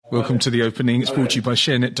Welcome to the opening. It's brought to you by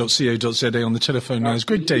sharenet.co.za. On the telephone now is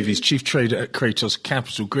Greg Davies, Chief Trader at Cratos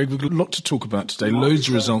Capital. Greg, we've got a lot to talk about today. Loads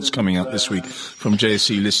of results coming out this week from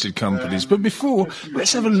JSE-listed companies. But before,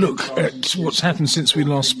 let's have a look at what's happened since we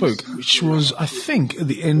last spoke, which was, I think, at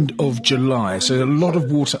the end of July. So a lot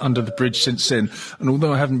of water under the bridge since then. And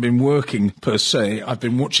although I haven't been working per se, I've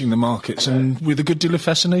been watching the markets and with a good deal of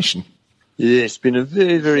fascination. Yeah, it's been a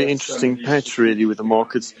very, very interesting patch, really, with the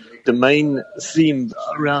markets. The main theme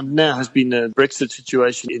around now has been the Brexit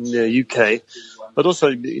situation in the UK, but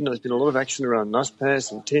also, there's been a lot of action around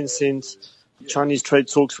Naspers and Tencent, Chinese trade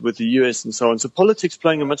talks with the US and so on. So politics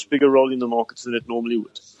playing a much bigger role in the markets than it normally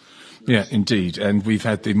would. Yeah, indeed. And we've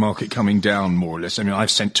had the market coming down more or less. I mean, I've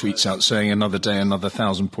sent tweets out saying another day, another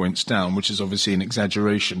 1,000 points down, which is obviously an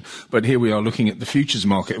exaggeration. But here we are looking at the futures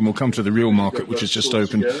market, and we'll come to the real market, which has just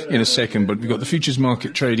opened in a second. But we've got the futures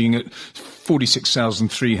market trading at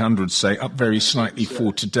 46,300, say, up very slightly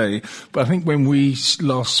for today. But I think when we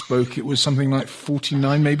last spoke, it was something like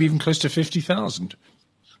 49, maybe even close to 50,000.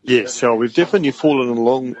 Yes, so we've definitely fallen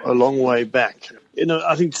a long way back.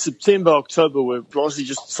 I think September, October, we're largely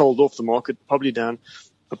just sold off the market, probably down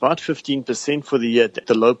about 15% for the year at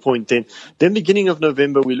the low point then. Then beginning of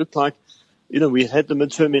November, we looked like, we had the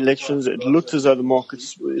midterm elections. It looked as though the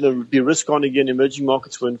markets, would be risk on again. Emerging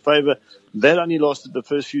markets were in favor. That only lasted the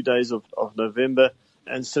first few days of November.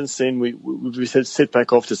 And since then, we've had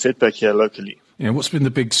setback after setback here locally. Yeah, what's been the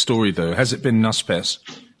big story, though? Has it been Naspers?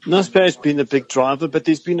 Naspers has been the big driver, but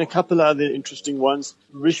there's been a couple other interesting ones.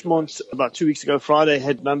 Richemont, about 2 weeks ago, Friday,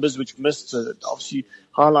 had numbers which missed, obviously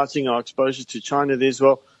highlighting our exposure to China there as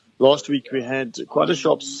well. Last week, we had quite a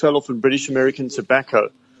sharp sell-off in British American tobacco.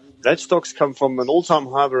 That stock's come from an all-time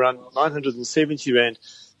high of around 970 Rand,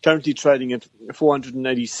 currently trading at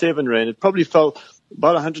 487 Rand. It probably fell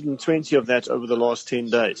about 120 of that over the last 10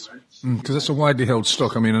 days. Because that's a widely held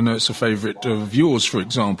stock. I mean, I know it's a favourite of yours, for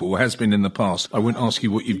example, or has been in the past. I won't ask you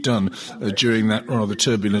what you've done during that rather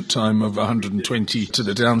turbulent time of 120 to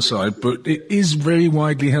the downside, but it is very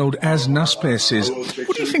widely held, as Naspers is.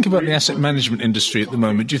 What do you think about the asset management industry at the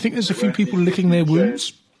moment? Do you think there's a few people licking their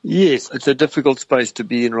wounds? Yes, it's a difficult space to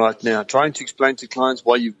be in right now. Trying to explain to clients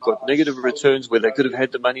why you've got negative returns where they could have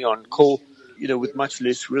had the money on call, with much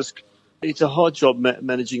less risk. It's a hard job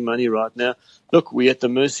managing money right now. Look, we're at the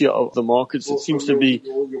mercy of the markets. It seems to be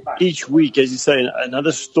each week, as you say,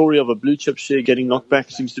 another story of a blue chip share getting knocked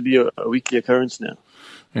back seems to be a weekly occurrence now.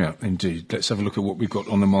 Yeah, indeed. Let's have a look at what we've got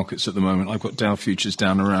on the markets at the moment. I've got Dow futures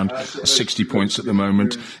down around 60 points at the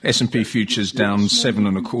moment. S&P futures down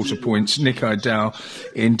 7.25 points. Nikkei Dow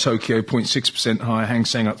in Tokyo 0.6% higher. Hang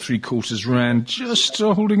Seng up 0.75 Rand. Just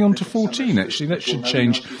holding on to 14, actually. That should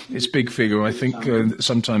change its big figure, I think,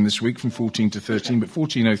 sometime this week from 14 to 13. But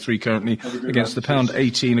 14.03 currently against the pound,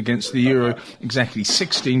 18 against the euro, exactly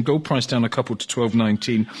 16. Gold price down a couple to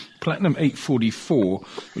 12.19. Platinum 844,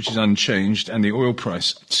 which is unchanged, and the oil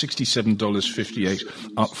price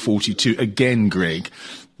 $67.58, up 42. Again, Greg,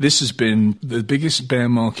 this has been the biggest bear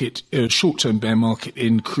market, short-term bear market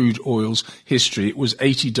in crude oil's history. It was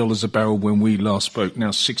 $80 a barrel when we last spoke,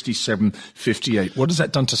 now $67.58. What has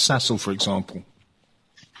that done to Sasol, for example?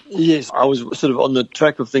 Yes, I was sort of on the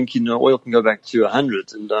track of thinking oil can go back to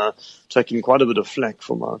 100 and taking quite a bit of flack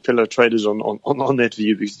from our fellow traders on that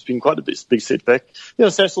view because it's been quite a big setback.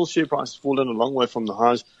 Sasol's share price has fallen a long way from the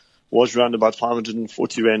highs, was around about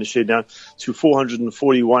 540 Rand a share down to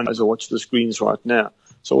 441 as I watch the screens right now.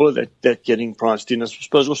 So all of that getting priced in. I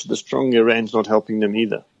suppose also the stronger Rand's not helping them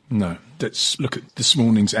either. No. Let's look at this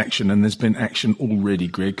morning's action, and there's been action already,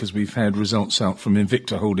 Greg, because we've had results out from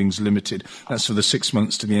Invicta Holdings Limited. That's for the 6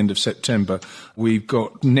 months to the end of September. We've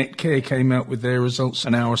got Netcare came out with their results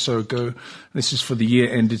an hour or so ago. This is for the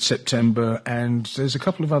year ended September, and there's a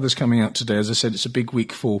couple of others coming out today. As I said, it's a big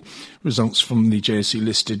week for results from the JSE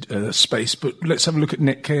listed space. But let's have a look at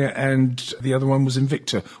Netcare, and the other one was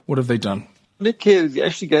Invicta. What have they done? Netcare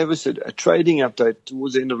actually gave us a trading update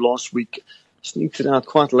towards the end of last week. Sneaked it out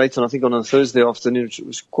quite late, and I think on a Thursday afternoon, which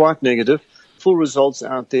was quite negative. Full results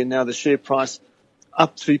out there now. The share price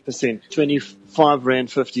up 3%, 25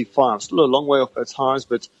 Rand 55. Still a long way off its highs,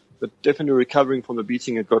 but definitely recovering from the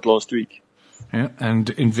beating it got last week. Yeah,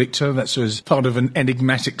 and Invicta, that's as part of an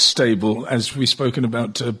enigmatic stable, as we've spoken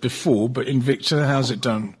about before. But Invicta, how's it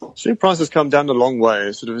done? Share price has come down a long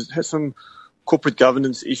way. Sort of has some corporate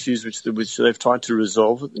governance issues which they've tried to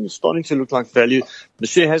resolve. And it's starting to look like value. The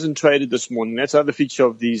share hasn't traded this morning. That's the other feature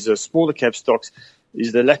of these smaller cap stocks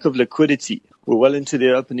is the lack of liquidity. We're well into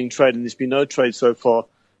their opening trade, and there's been no trade so far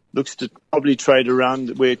looks to probably trade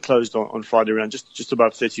around where it closed on Friday, around just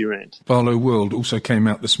above 30 Rand. Barlow World also came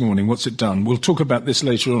out this morning. What's it done? We'll talk about this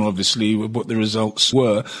later on, obviously, with what the results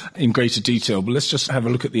were in greater detail, but let's just have a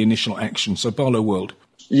look at the initial action. So Barlow World.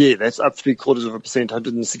 Yeah, that's up 0.75%,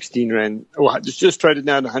 116 Rand. Well, it's just traded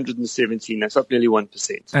now at 117. That's up nearly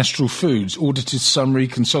 1%. Astral Foods, audited summary,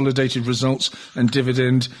 consolidated results and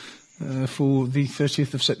dividend for the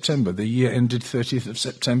 30th of September. The year ended 30th of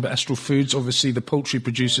September. Astral Foods, obviously the poultry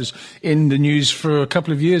producers in the news for a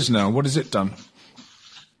couple of years now. What has it done?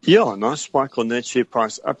 Yeah, a nice spike on that share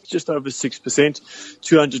price, up just over 6%,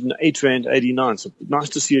 208 Rand 89. So nice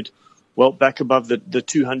to see it well back above the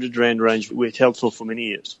 200 Rand range where it held for many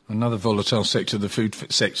years. Another volatile sector, the food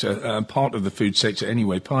sector, part of the food sector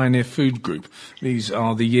anyway, Pioneer Food Group. These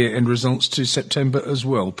are the year-end results to September as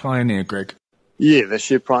well. Pioneer, Greg. Yeah, the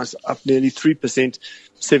share price up nearly 3%,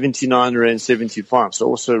 79 Rand 75. So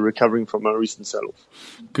also recovering from a recent sell-off.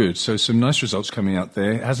 Good. So some nice results coming out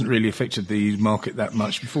there. It hasn't really affected the market that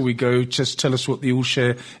much. Before we go, just tell us what the all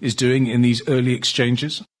share is doing in these early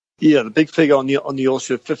exchanges. Yeah, the big figure on the all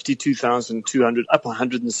share, 52,200, up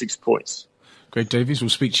 106 points. Greg Davies, we'll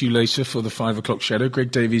speak to you later for the 5 o'clock shadow.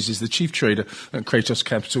 Greg Davies is the chief trader at Cratos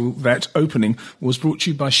Capital. That opening was brought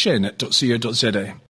to you by sharenet.co.za.